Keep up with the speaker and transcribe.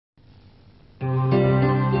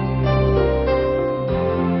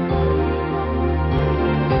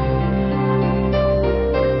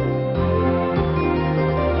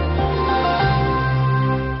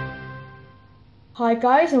Hi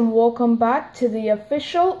guys, and welcome back to the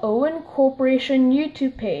official Owen Corporation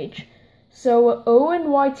YouTube page. So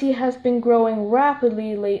Owen YT has been growing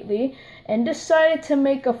rapidly lately and decided to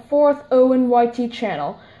make a fourth Owen YT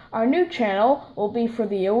channel. Our new channel will be for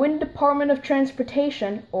the Owen Department of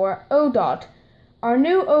Transportation, or ODOT. Our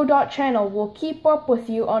new ODOT channel will keep up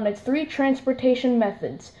with you on its three transportation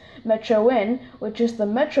methods: Metro-In, which is the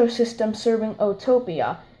metro system serving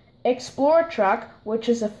Otopia; Explorer-Track, which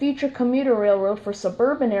is a future commuter railroad for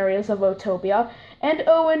suburban areas of Otopia; and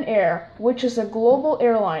Owen Air, which is a global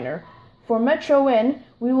airliner. For Metro-In,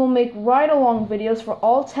 we will make ride-along videos for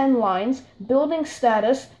all 10 lines, building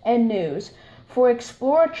status, and news. For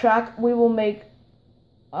Explorer-Track, we will make,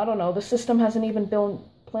 the system hasn't even been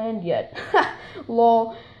planned yet.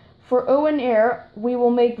 Lol. For Owen Air, we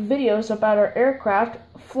will make videos about our aircraft,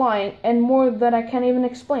 flying, and more that I can't even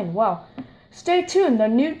explain. Wow. Stay tuned, the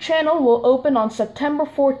new channel will open on September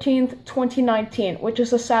 14th, 2019, which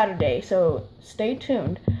is a Saturday, so stay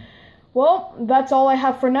tuned. Well, that's all I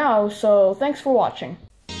have for now, so thanks for watching.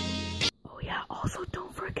 Oh yeah, also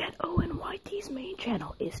don't forget Owen YT's main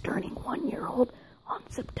channel is turning 1 year old on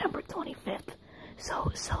September 25th,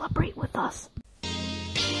 so celebrate with us.